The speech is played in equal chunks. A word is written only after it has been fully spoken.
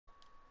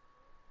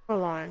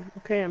line.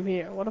 Okay, I'm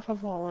here. What if I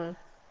fall in?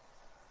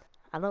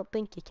 I don't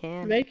think you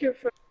can. Make your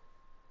friend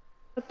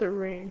at the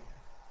ring.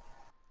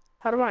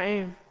 How do I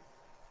aim?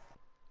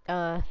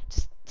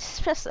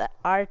 Just press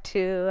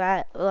R2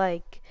 at,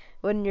 like,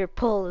 when your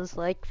pull is,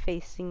 like,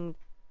 facing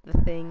the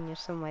thing or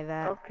something like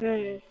that.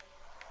 Okay.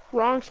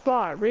 Wrong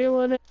spot.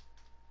 Reel it in.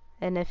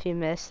 And if you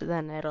miss,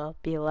 then it'll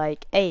be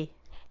like, hey,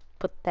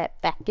 put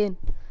that back in.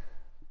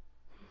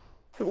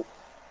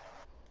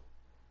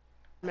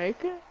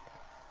 Make it?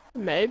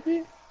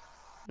 Maybe?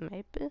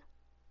 Maybe.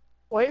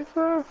 Wait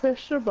for a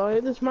fish to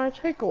bite. This might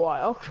take a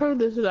while. So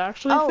this is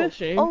actually Oh,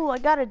 fishing. oh, I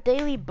got a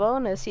daily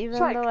bonus, It's even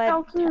like though I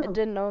L2.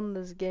 didn't own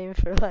this game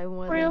for, like,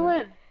 more than Reel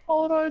a... in.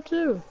 Hold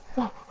R2.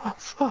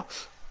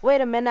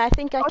 Wait a minute, I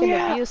think I Oh can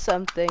yeah! abuse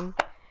something.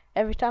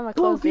 Every time I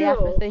close the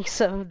app, I Bluegill! think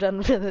I'm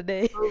done for the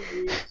day.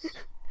 Movies.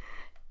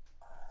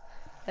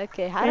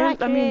 Okay, how do I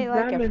And, I mean, create,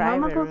 like, a Batman, how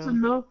am I private supposed to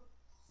room? know?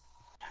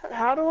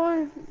 How do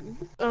I,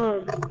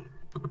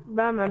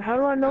 Batman, how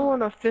do I know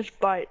when a fish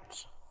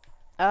bites?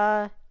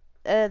 Uh,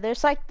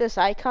 there's, like, this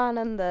icon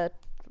in the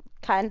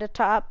kinda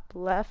top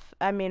left,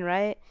 I mean,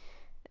 right?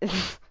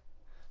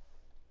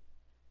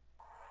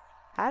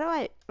 How do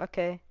I...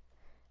 Okay.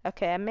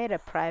 Okay, I made a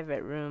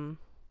private room.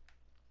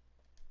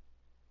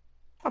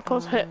 I'm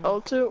supposed to hit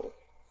L2.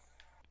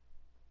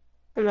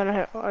 And then I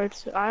hit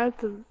R2. I have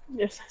to,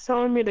 it's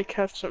telling me to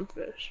catch some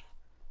fish.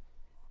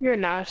 You're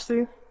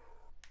nasty.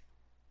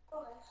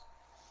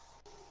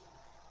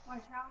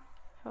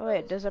 Oh,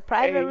 wait, does a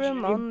private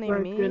room AJ only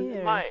Broken me,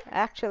 or... Mike.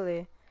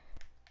 Actually,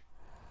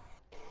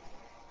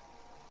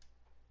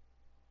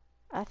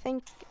 I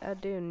think I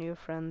do new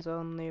friends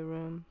only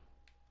room.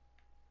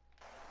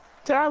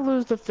 Did I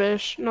lose the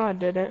fish? No, I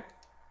didn't.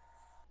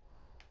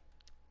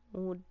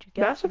 What'd you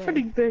got That's a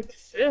pretty there? big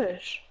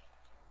fish.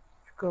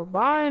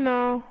 Goodbye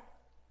now.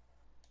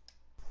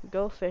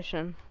 Go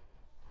fishing.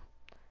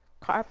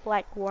 Carp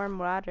like warm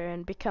water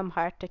and become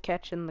hard to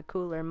catch in the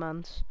cooler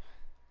months.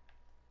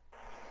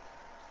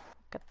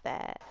 Look at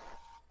that.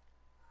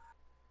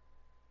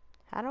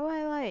 How do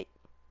I, like...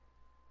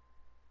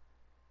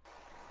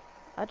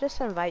 I'll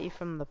just invite you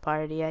from the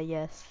party, I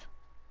guess.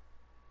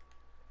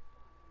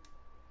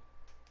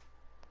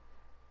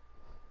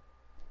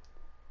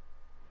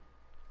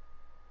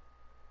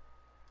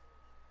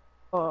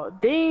 Oh,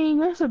 dang,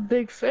 that's a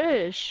big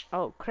fish.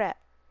 Oh, crap.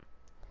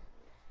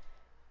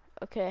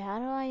 Okay, how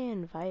do I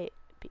invite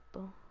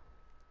people?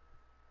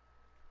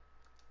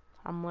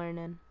 I'm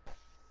learning.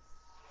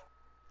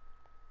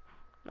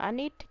 I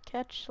need to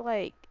catch,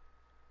 like,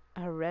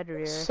 a red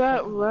rear or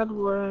Set something. red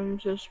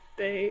worms as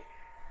bait.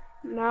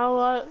 Now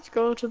let's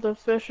go to the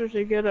fisher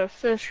to get a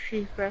fish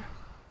keeper.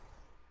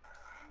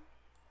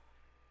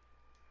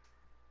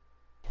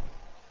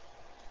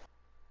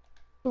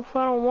 If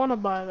I don't want to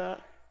buy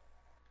that.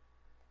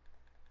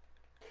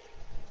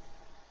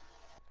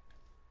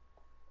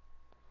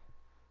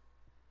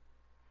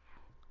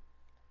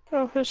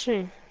 Go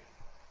fishing.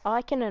 Oh,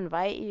 I can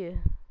invite you.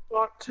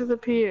 Walk to the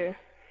pier.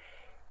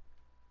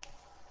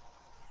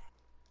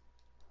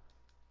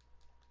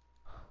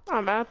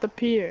 I'm at the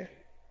pier.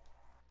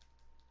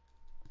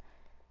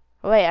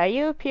 Wait, are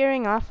you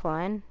appearing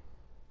offline?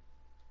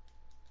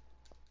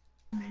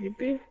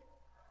 Maybe. You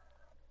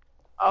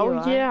Oh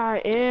are? yeah, I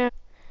am.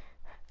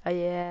 Oh,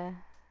 yeah.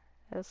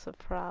 That's a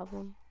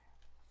problem.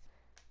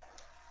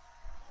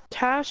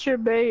 Cast your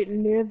bait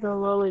near the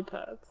lily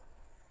pad.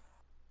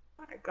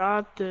 I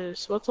got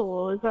this. What's a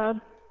lily pad?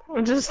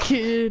 I'm just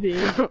kidding.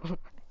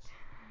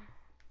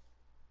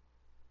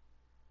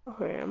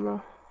 Okay,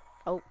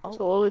 Oh, oh.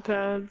 so lily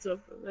pads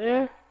over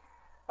there.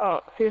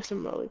 Oh, here's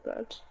some lily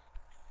pads.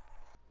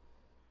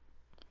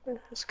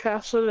 Let's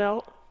cast it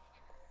out.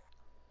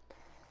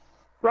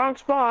 Wrong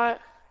spot.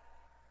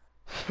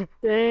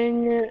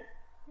 Dang it.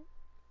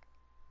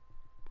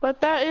 But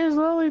that is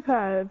lily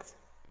pads.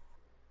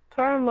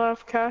 Turn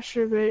left, cast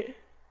your bait.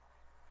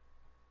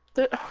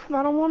 I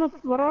don't wanna,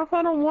 what if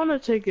I don't wanna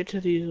take it to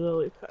these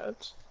lily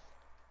pads?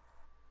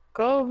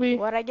 Kobe.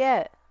 What'd I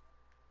get?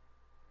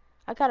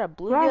 I got a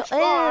Wrong bluegill. Eh,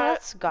 spot.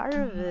 that's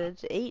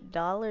garbage.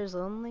 $8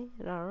 only?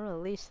 No,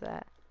 release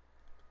that.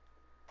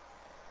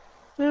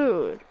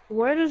 Dude,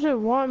 where does it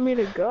want me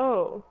to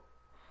go?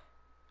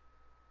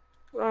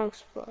 Wrong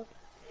spot.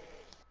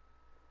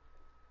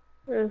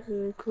 This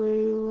is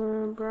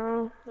Cleveland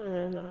Brown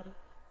and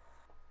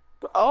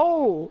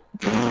oh!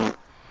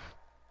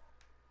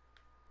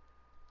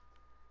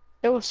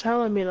 It was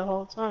telling me the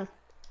whole time.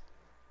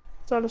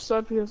 It's out of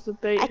stuff because the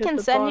I bait hit can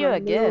the send you a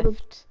bottom.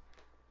 gift.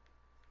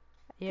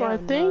 You Why,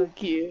 have no...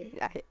 thank you.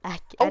 I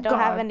Oh don't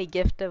have god. any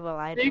giftable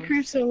items.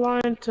 Decrease the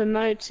line to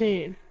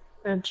 19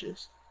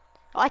 inches.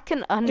 Oh, I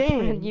can unfriend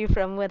Dang. you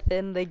from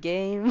within the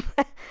game.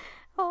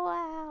 Oh,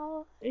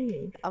 wow.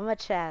 Dang. I'm gonna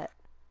chat.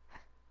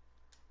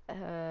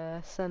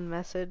 Send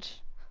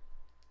message.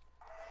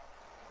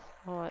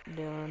 What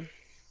doing?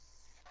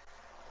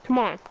 Come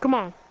on, come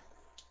on.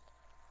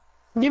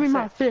 Give I me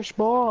my sent... fish,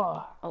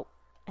 boy. Oh,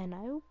 and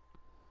I... Do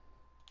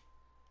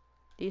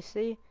you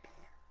see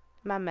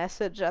my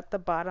message at the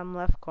bottom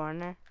left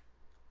corner?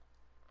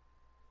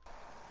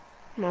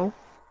 No.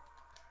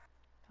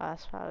 Oh,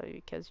 that's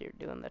probably because you're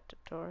doing the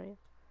tutorial.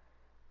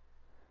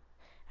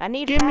 I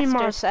need Give me faster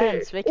my fish.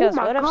 sense Oh because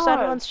my what if god.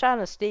 someone's trying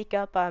to sneak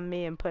up on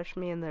me and push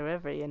me in the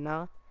river, you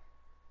know?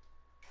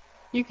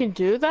 You can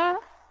do that?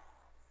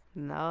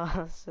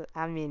 No,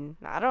 I mean,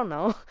 I don't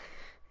know.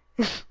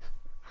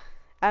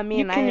 I You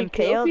mean, I can you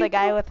kill impaled a guy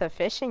people? with a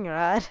fishing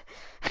rod.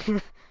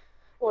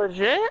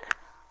 Legit?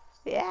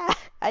 Yeah,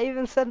 I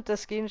even sent a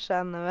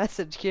screenshot in the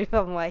message group.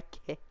 I'm like,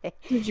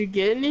 Did you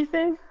get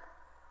anything?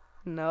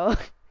 no,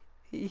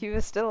 he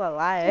was still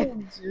alive.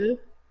 Oh, dude.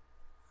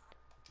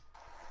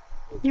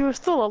 You were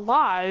still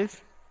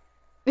alive.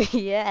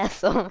 Yeah,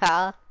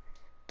 somehow.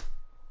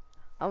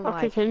 I'm Okay,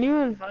 like, can you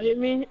invite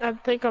me? I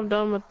think I'm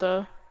done with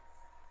the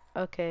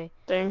okay.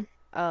 thing.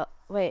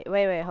 Wait,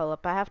 hold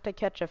up. I have to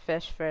catch a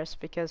fish first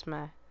because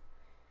my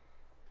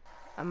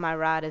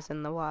rod is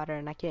in the water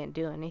and I can't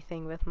do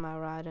anything with my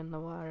rod in the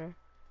water.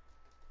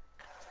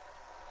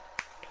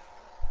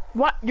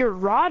 What? Your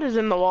rod is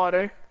in the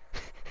water.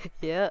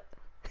 Yep.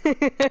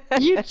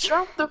 You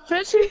dropped the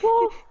fishing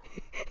pole?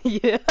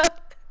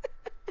 Yep.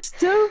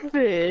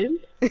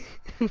 Stupid.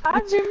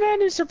 How'd you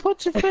manage to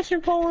put your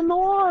fishing pole in the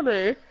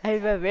water? I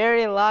have a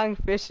very long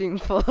fishing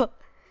pole.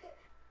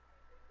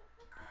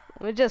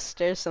 Let me just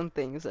stir some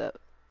things up.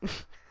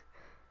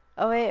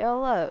 Oh wait,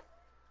 hold up.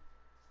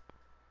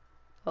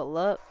 Hold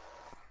up.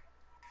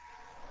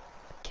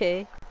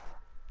 Okay.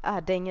 Ah,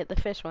 dang it, the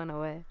fish went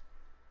away.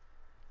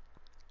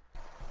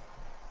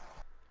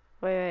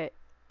 Wait.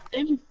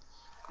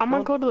 I'm gonna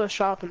Don't. go to the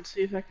shop and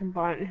see if I can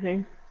buy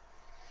anything.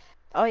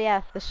 Oh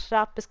yeah, the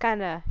shop is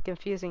kinda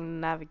confusing to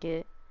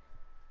navigate.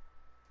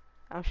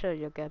 I'm sure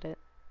you'll get it.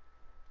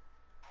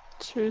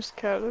 Choose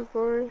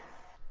category.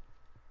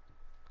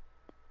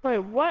 Wait,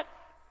 what?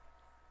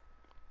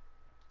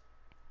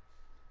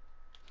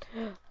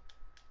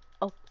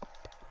 Oh,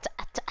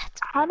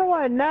 How do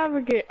I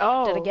navigate?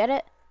 did I Oh, get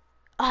it?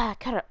 Ah,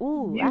 kinda.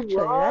 Ooh, you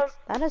actually, rod?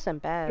 that isn't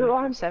bad. You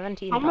rod?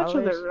 $17. How much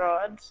are the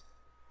rods?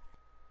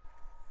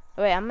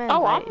 Wait, I'm gonna Oh,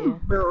 invite you.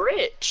 I'm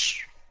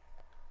rich.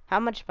 How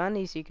much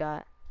monies you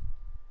got?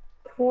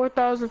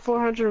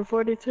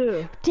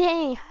 4,442.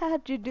 Dang,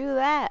 how'd you do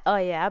that? Oh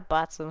yeah, I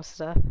bought some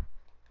stuff.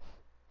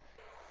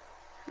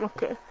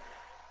 Okay.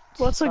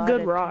 What's a good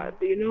Spotted rod?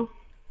 Do you know?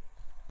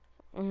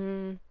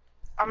 Mm,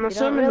 I'm you don't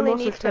assuming the really most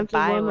need to expensive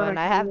buy one that I one.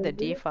 I have the can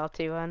get.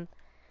 defaulty one.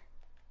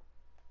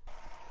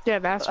 Yeah,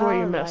 that's where I'll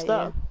you messed invite you.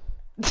 up.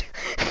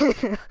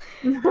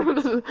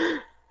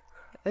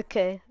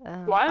 Okay.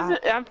 Why is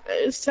it?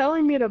 It's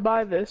telling me to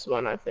buy this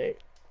one, I think.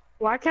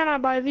 Why can't I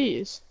buy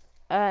these?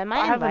 Am I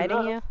I have inviting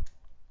enough. you?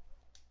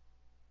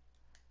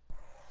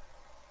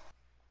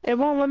 It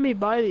won't let me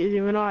buy these,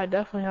 even though I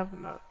definitely have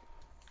enough.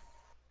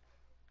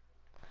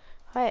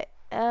 Wait.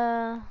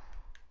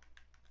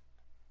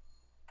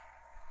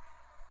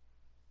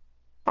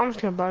 I'm just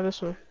gonna buy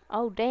this one.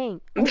 Oh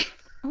dang.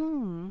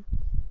 Oh.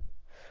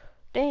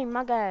 Dang,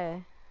 my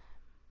guy.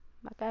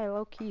 My guy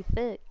low key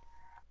thick.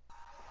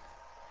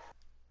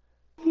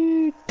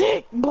 You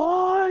dick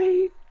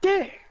boy,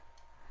 dick,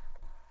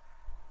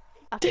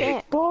 I dick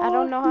can't. I boy,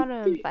 don't know how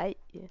to dick. invite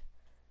you.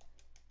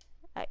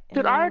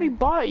 Dude, I already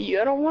bought you.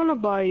 I don't want to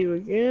buy you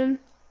again.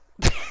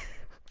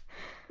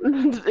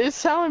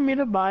 It's telling me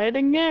to buy it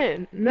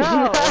again.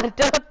 No,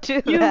 Don't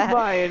do you that.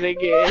 buy it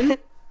again.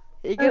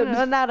 You're gonna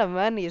run out of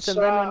monies,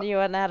 and then when Shop. you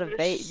run out of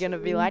bait, you're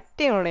gonna be like,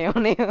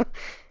 "Dew."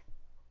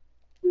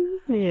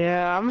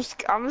 Yeah, I'm just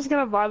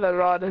gonna buy the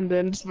rod and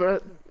then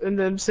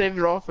save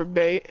it all for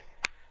bait.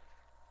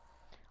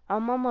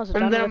 I'm almost And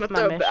done then I'm with gonna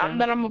my mission.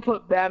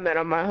 put Batman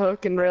on my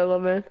hook and reel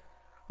him in.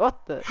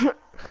 What the?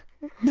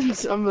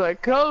 So I'm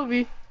like,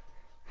 Kobe,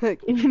 What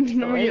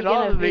let are me you get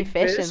all gonna the be big fishing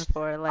fish.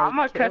 for? I'm Like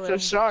gonna catch a killing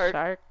shark.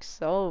 sharks?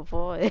 Oh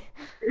boy.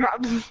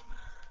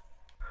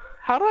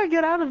 How do I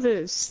get out of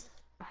this?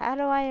 How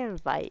do I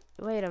invite?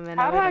 Wait a minute,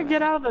 How do wait a I get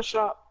minute. out of the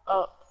shop?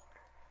 Oh,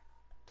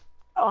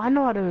 I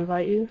know how to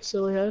invite you,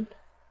 silly head.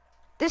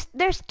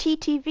 There's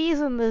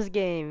TTVs in this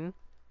game.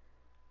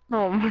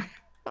 Oh my.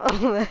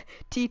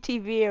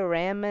 TTV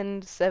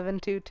Ramen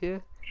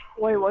 722.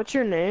 Wait, what's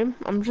your name?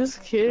 I'm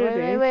just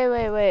kidding.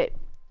 Wait.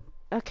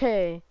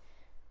 Okay.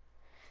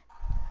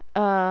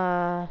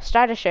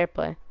 Start a share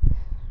play.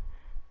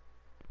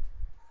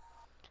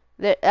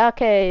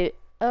 Okay.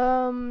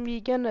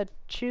 You're gonna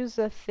choose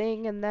a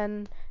thing and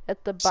then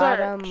at the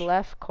bottom Search.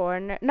 left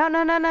corner. No. At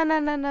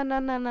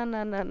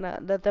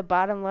the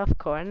bottom left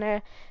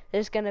corner,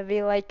 there's gonna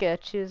be like a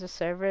choose a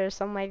server or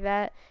something like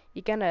that.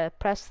 You're gonna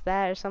press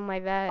that or something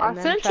like that I and then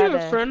sent try you a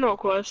to. friend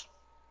request.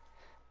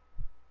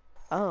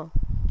 Oh.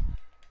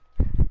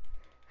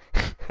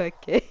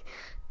 Okay.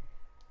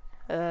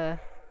 Uh,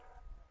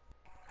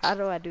 how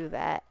do I do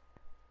that?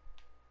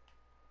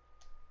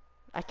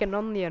 I can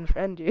only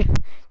unfriend you.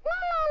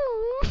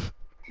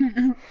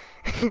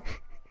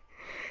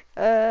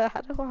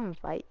 How do I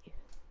invite you?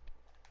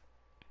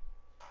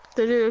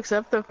 Did you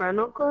accept the friend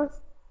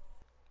request?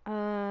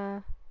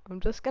 I'm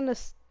just gonna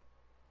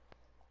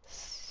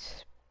spirit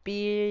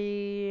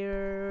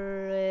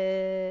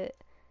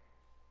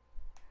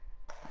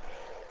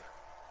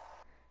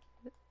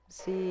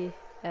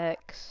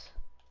ZX.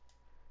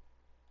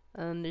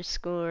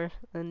 underscore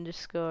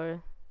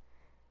underscore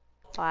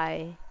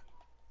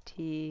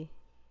YT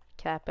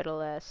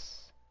capital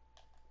S.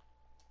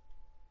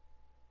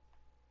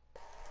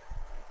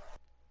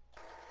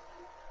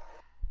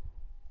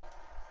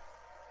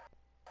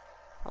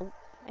 Oh,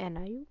 and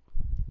I.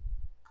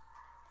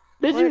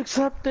 Did you Where?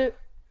 accept it?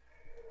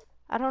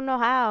 I don't know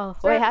how.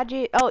 Wait, Friend, how'd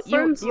you? Oh,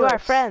 friends you are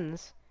list.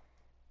 friends.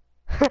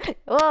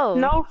 Whoa.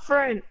 No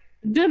friend.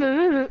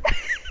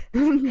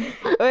 Dun-dun-dun-dun.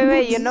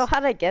 Wait, you know how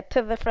to get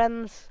to the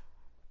friends?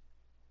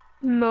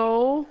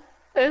 No.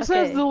 It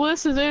says Okay. the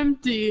list is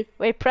empty.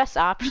 Wait, press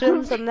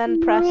options and then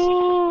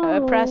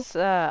No. press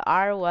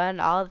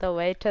R1 all the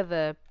way to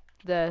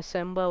the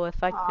symbol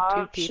with like the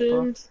two people.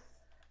 Options.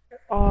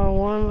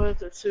 One with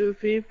the two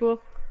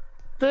people.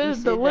 You The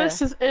see the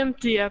list is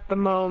empty at the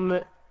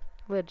moment.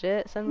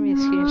 legit? Send me a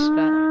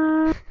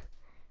screenshot.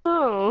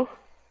 No.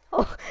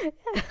 Oh,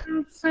 I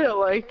don't feel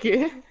like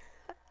it.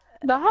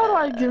 Now how do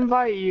I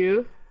invite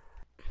you?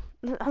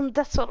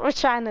 that's what we're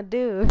trying to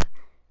do.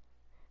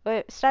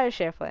 Wait, start a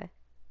share play.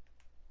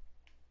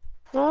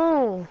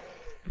 Oh.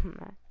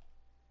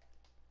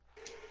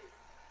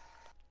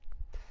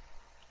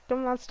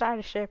 Come on, start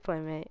a share play,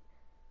 mate.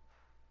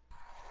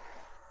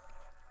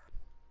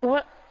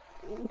 What?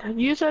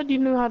 You said you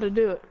knew how to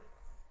do it.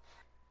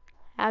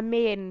 I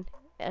mean,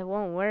 it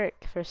won't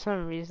work for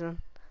some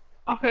reason.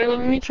 Okay, let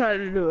me try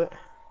to do it.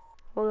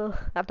 Well,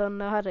 I don't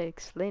know how to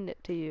explain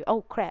it to you.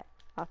 Oh crap,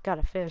 I got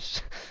a fish.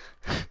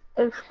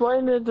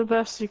 Explain it the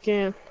best you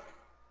can.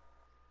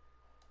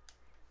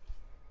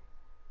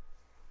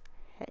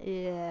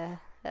 Yeah.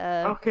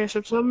 Okay,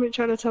 so try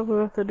to tell me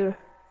what to do.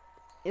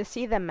 You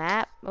see the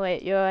map?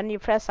 Wait, when you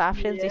press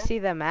options, you Yeah. see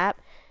the map?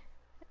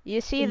 You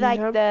see like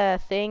Yep. the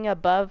thing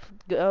above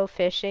go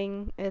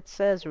fishing? It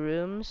says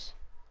rooms.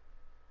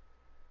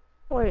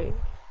 Wait.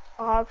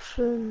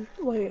 Option.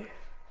 Wait.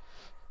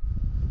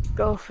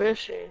 Go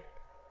fishing.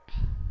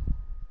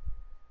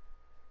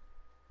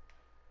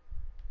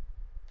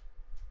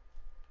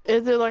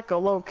 Is it like a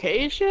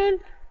location?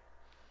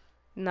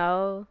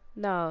 No,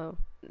 no,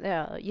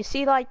 no. You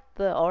see like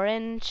the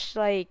orange,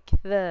 like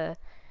the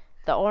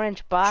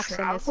orange box and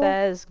it Travel?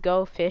 says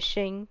go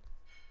fishing.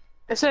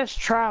 It says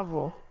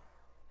travel.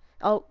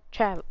 Oh,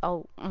 travel.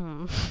 Oh,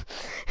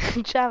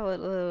 travel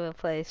to a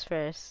place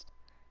first.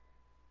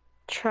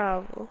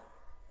 Travel.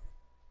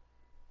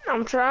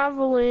 I'm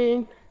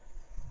traveling.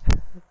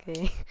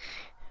 Okay.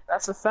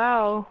 That's a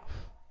foul.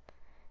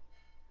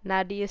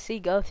 Now, do you see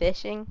go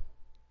fishing?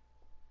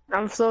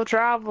 I'm still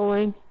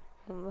traveling.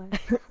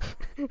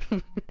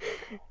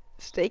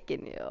 It's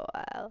taking you a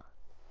while.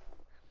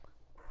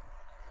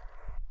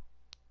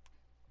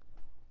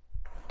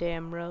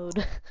 Damn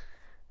road.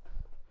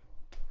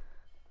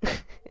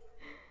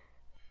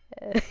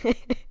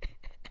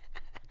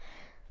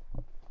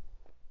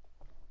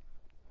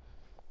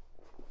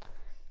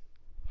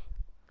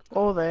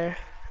 Oh, there.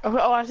 Okay,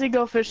 oh, I see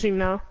go fishing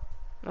now.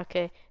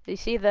 Okay, do you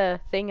see the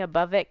thing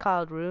above it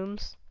called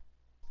rooms?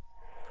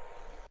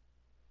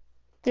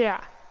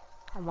 Yeah.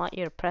 I want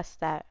you to press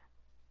that.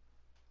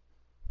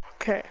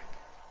 Okay.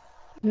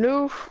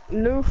 New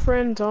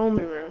friends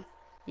only room.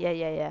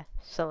 Yeah.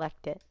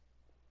 Select it.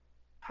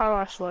 How do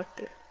I select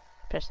it?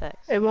 Press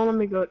X. It won't let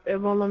me go.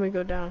 It won't let me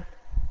go down.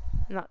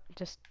 No,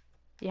 just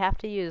you have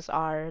to use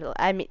R.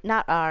 I mean,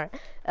 not R.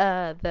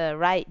 The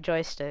right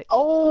joystick.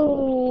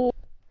 Oh,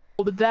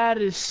 that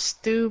is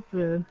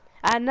stupid.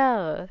 I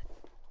know.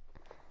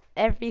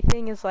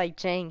 Everything is like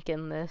jank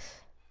in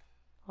this.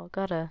 I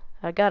got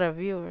a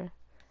viewer.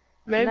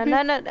 No, Maybe.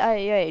 no, no.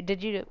 Wait,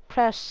 did you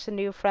press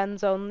new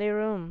friends only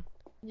room?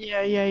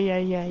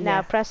 Yeah.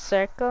 Now press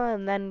circle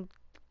and then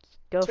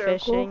go Circle.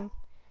 fishing.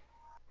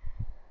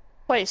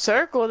 Wait,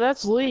 circle.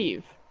 That's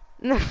leave.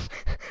 No,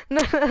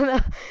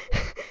 no.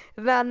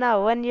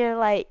 No. When you're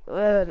like,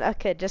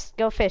 okay, just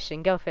go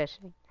fishing. Go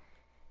fishing.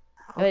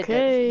 Wait,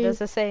 Okay.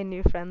 does it say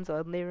new friends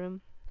only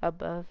room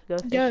above? Go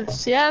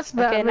fishing. Yes,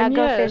 Okay, now Batman.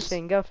 go Yes.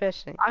 fishing. Go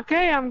fishing.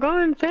 Okay, I'm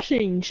going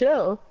fishing.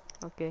 Chill.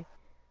 Okay.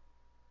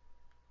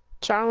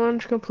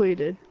 Challenge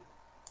completed.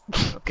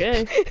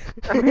 Okay.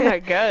 I mean, I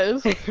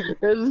guess.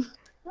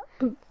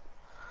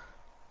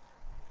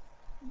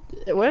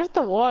 Where's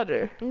the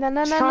water?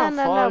 It's kind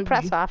of No.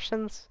 Press foggy.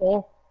 options.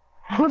 Oh.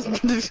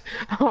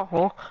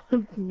 Oh.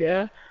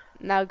 Yeah.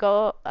 Now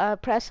go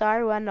press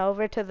R1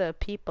 over to the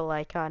people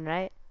icon,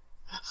 right?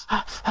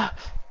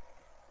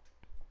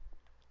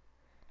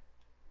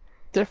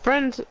 The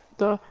friends,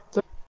 the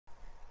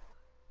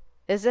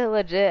Is it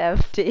legit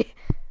empty?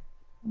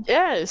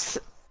 yes.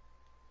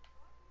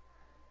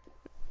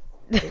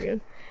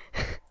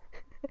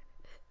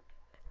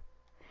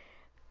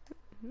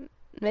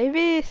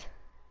 Maybe.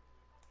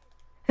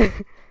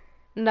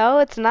 No,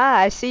 it's not.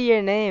 I see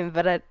your name,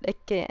 but I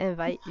can't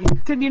invite you.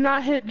 Could you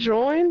not hit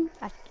join?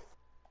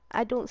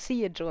 I don't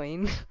see a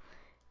join.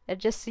 I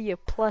just see a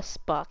plus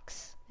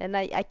box. And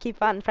I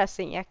keep on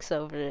pressing X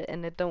over it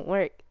and it don't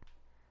work.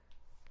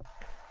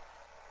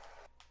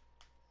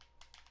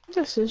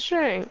 This is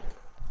strange.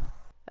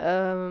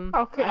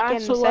 Okay, I I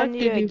can send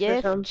you selected a you for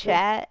gift, something.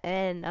 chat,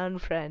 and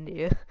unfriend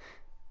you.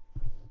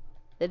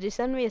 Did you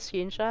send me a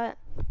screenshot?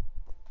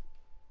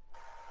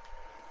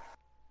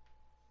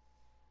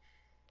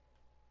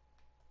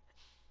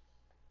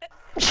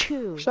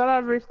 Phew. Should I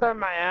restart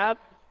my app?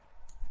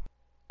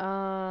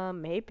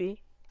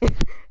 Maybe.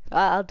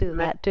 I'll do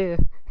Meh. that too.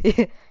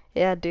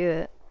 Yeah, do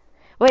it.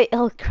 Wait,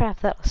 oh crap,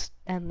 that was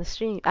end the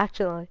stream.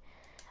 Actually,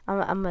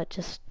 I'm gonna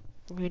just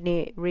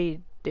redo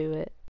it.